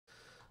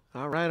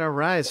All right, all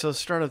right. So let's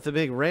start with the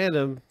big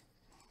random.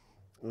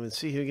 Let's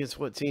see who gets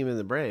what team in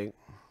the break.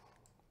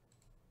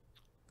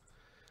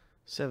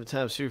 7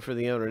 times 2 for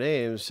the owner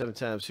names, 7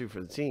 times 2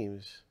 for the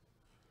teams.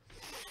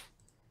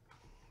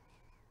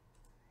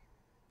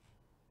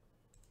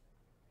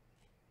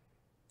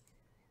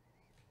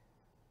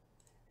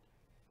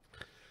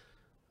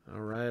 All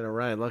right, all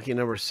right. Lucky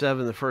number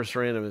 7, the first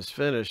random is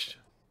finished.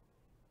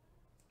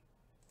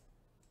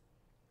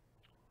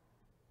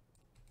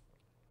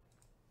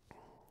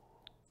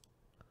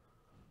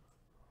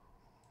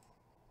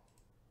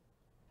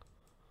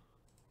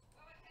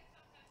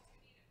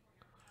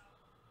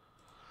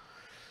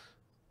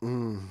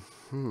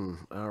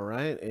 All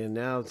right, and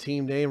now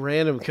team name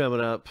random coming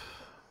up.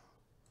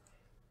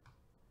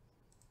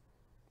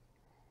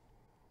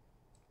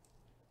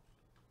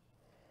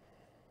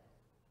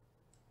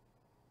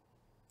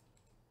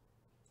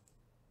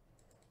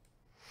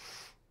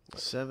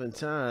 Seven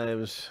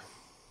times.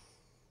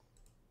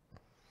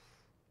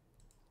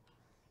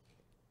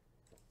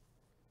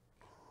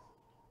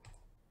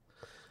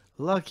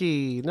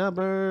 Lucky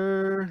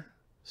number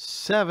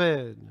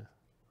 7.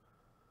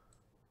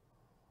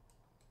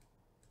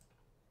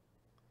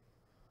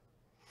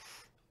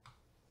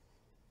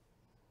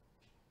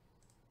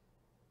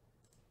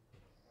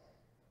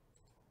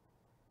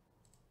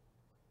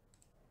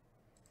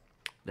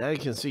 Now you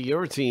can see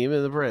your team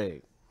in the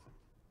break.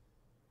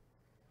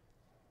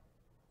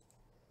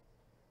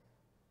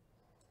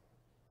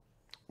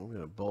 I'm going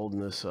to bolden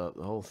this up,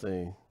 the whole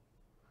thing.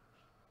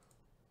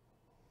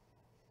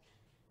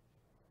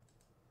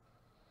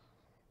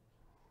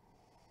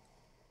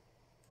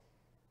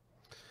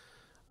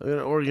 I'm going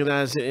to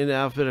organize it in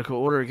alphabetical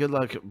order. Good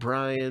luck,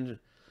 Brian,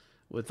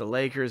 with the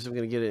Lakers. I'm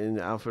going to get it in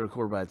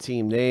alphabetical order by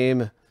team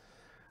name.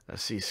 I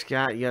see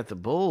Scott, you got the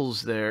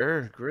Bulls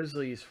there.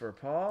 Grizzlies for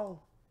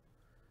Paul.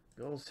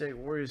 Golden State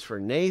Warriors for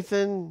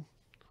Nathan.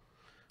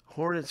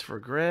 Hornets for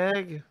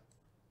Greg.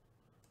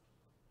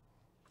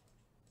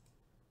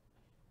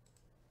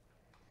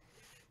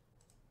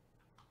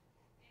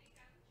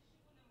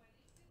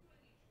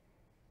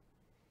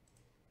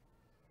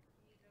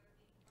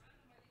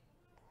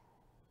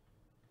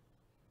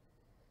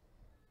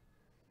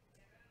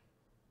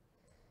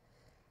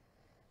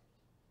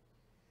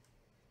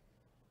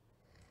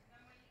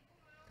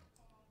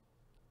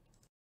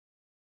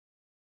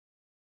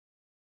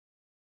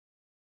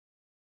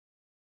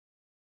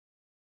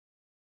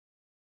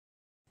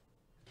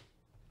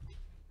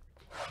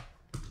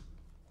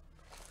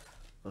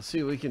 Let's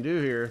see what we can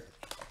do here.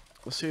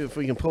 Let's see if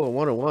we can pull a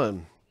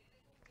 101.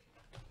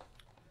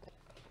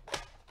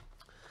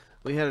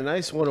 We had a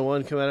nice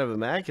 101 come out of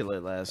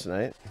Immaculate last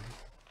night.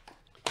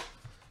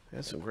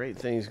 Had some great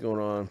things going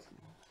on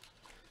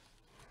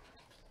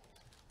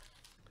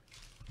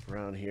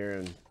around here,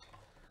 and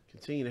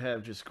continue to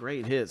have just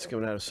great hits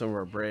coming out of some of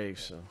our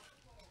breaks. So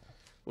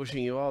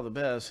wishing you all the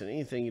best, and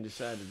anything you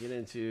decide to get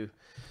into,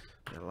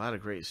 got a lot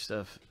of great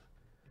stuff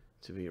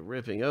to be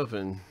ripping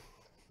open.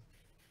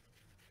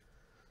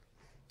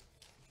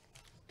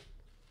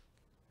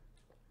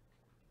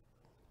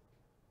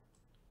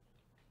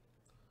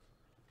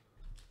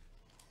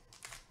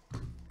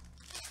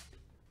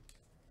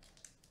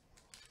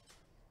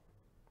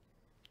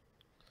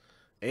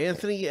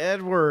 Anthony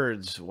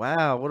Edwards.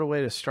 Wow, what a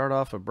way to start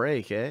off a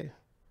break, eh?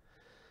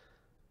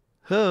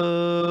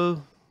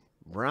 Ho!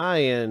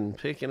 Brian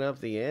picking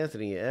up the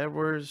Anthony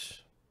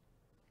Edwards.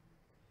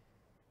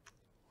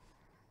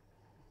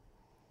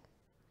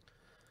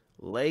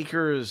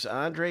 Lakers,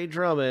 Andre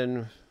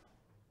Drummond.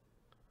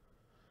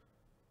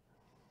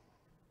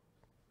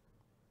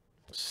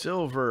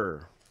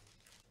 Silver.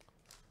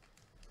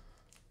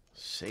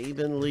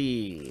 Saban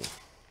Lee.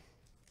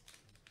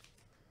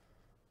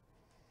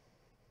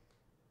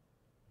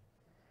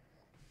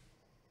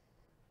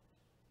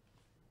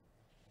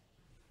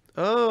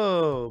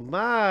 Oh,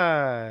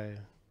 my.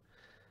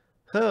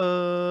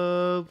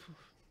 Hub.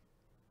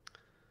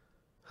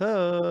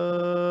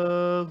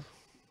 Hub.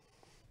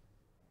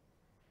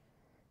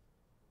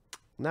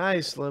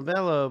 Nice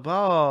LaMelo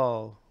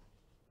Ball.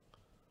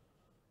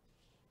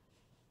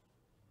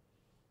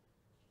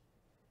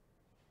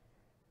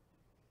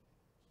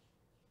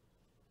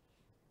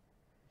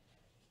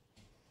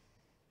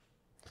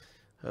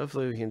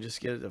 Hopefully we can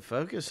just get it to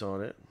focus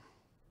on it.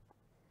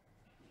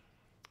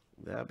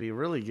 That'd be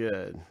really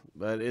good.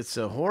 But it's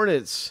the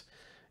Hornets.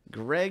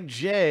 Greg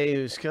J,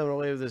 who's coming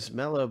away with this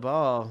mellow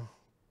ball.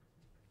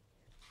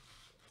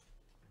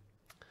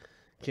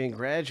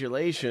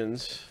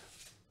 Congratulations.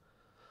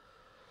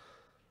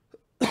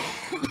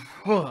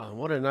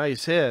 What a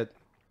nice hit.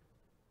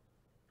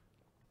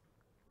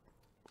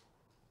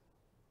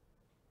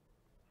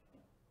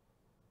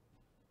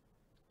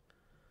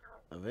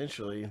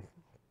 Eventually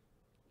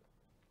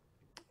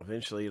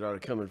it ought to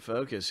come in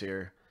focus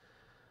here.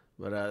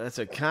 But that's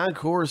a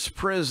Concourse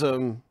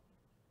Prism.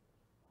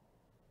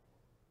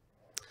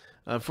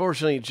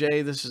 Unfortunately,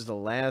 Jay, this is the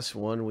last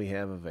one we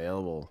have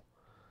available.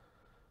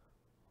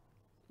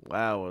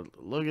 Wow,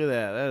 look at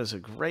that. That is a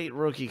great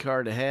rookie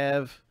card to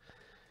have.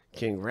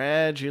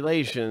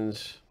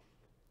 Congratulations.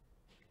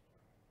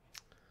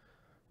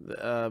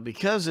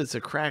 Because it's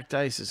a cracked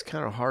ice, it's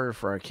kind of harder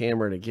for our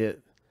camera to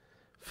get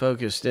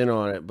focused in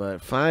on it.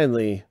 But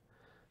finally,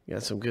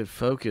 got some good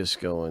focus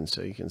going,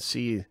 so you can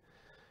see,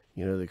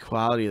 you know, the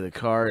quality of the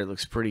card. It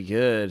looks pretty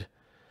good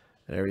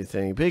and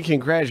everything. Big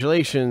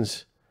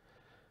congratulations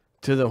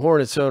to the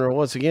Hornets owner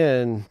once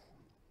again.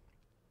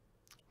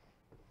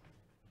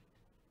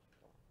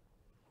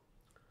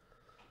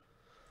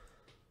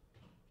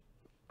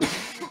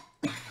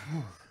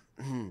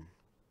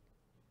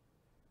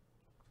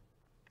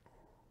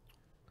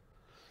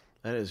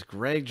 That is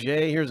Greg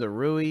J. Here's a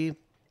Rui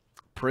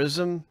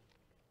Prism.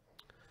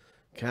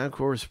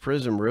 Concourse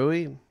Prism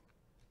Rui.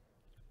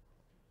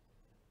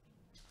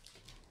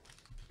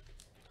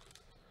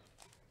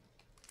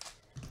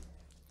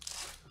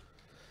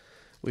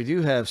 We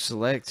do have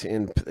Select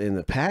in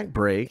the pack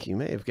break. You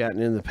may have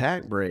gotten in the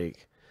pack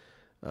break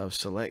of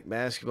Select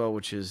Basketball,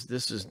 which is,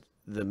 this is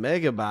the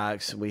Mega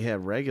Box. We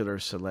have regular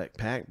Select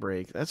pack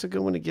break. That's a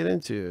good one to get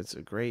into. It's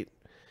a great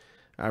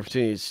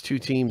opportunity. It's 2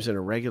 teams in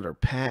a regular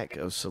pack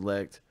of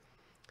Select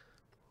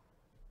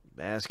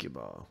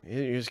Basketball.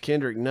 Here's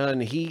Kendrick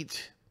Nunn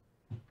Heat.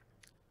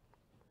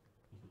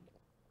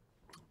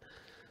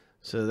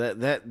 So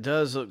that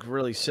does look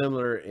really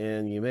similar,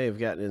 and you may have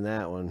gotten in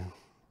that one.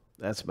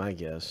 That's my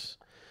guess.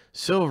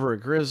 Silver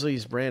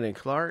Grizzlies Brandon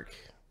Clark.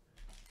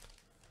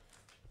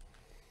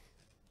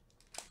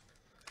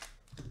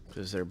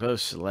 Because they're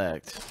both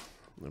Select.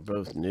 They're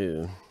both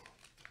new.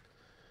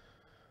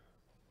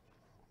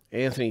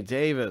 Anthony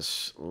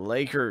Davis,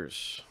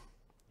 Lakers.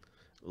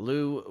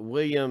 Lou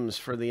Williams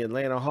for the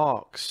Atlanta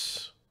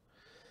Hawks.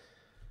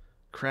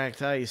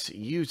 Cracked Ice,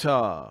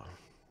 Utah.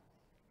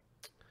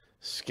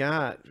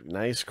 Scott,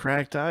 nice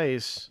cracked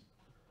ice.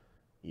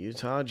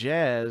 Utah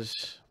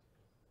Jazz.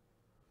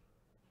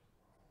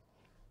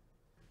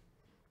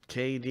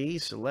 KD,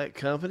 Select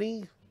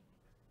Company.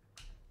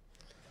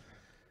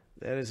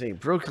 That is a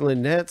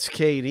Brooklyn Nets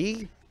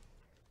KD.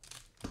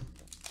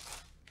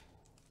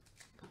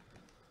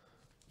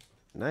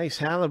 Nice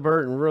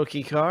Halliburton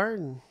rookie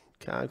card.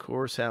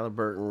 Concourse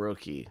Halliburton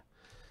rookie.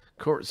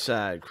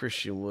 Courtside,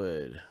 Christian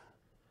Wood.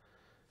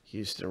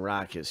 Houston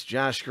Rockets.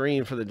 Josh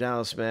Green for the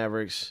Dallas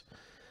Mavericks.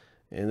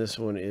 And this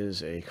one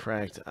is a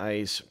cracked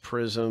ice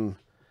prism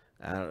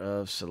out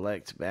of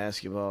Select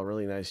Basketball.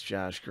 Really nice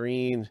Josh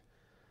Green.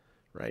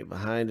 Right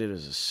behind it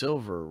is a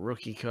silver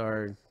rookie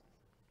card.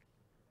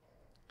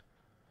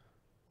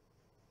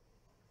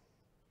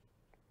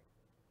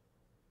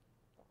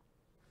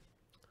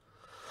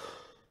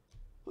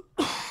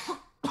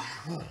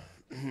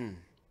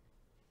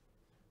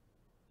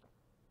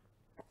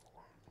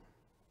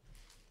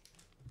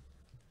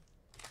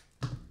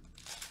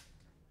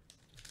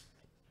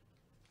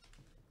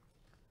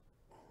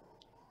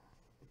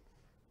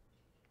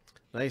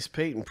 Nice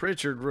Peyton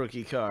Pritchard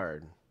rookie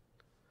card.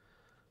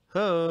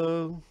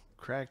 Ho!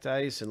 Cracked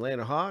ice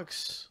Atlanta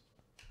Hawks.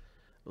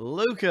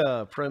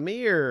 Luka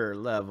Premier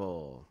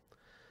level.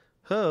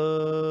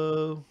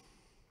 Ho!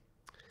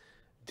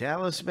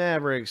 Dallas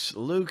Mavericks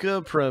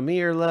Luka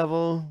Premier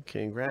level.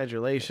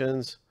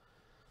 Congratulations.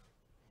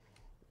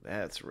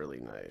 That's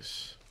really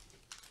nice.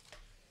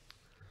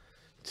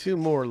 2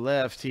 more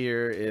left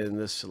here in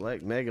the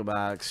Select Mega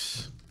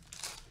Box.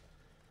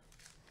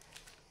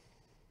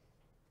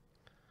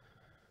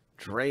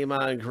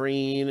 Draymond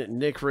Green,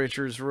 Nick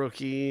Richards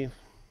rookie.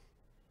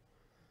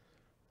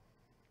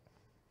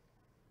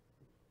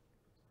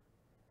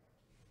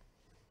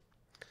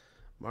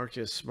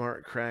 Marcus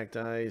Smart cracked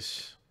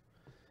ice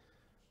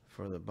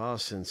for the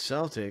Boston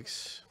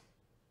Celtics.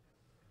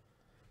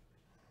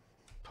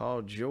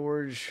 Paul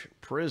George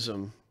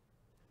Prism.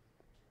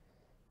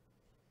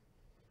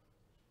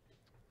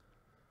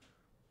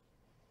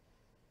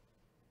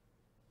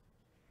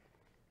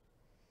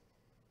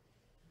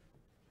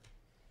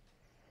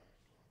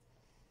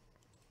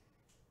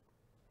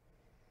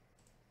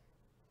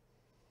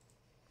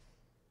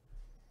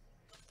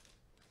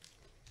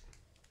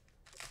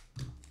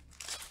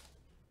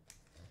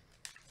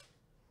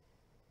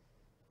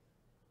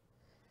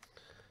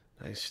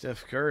 Nice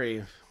Steph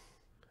Curry.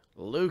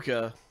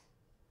 Luka.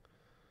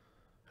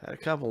 Had a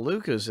couple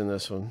Lukas in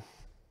this one.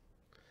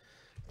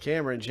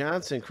 Cameron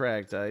Johnson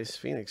cracked ice.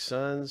 Phoenix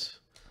Suns.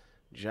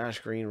 Josh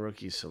Green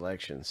rookie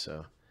selection.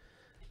 So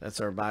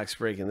that's our box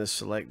break in this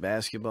Select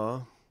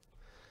Basketball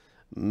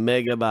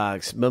Mega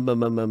Box.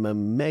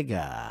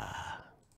 Mega.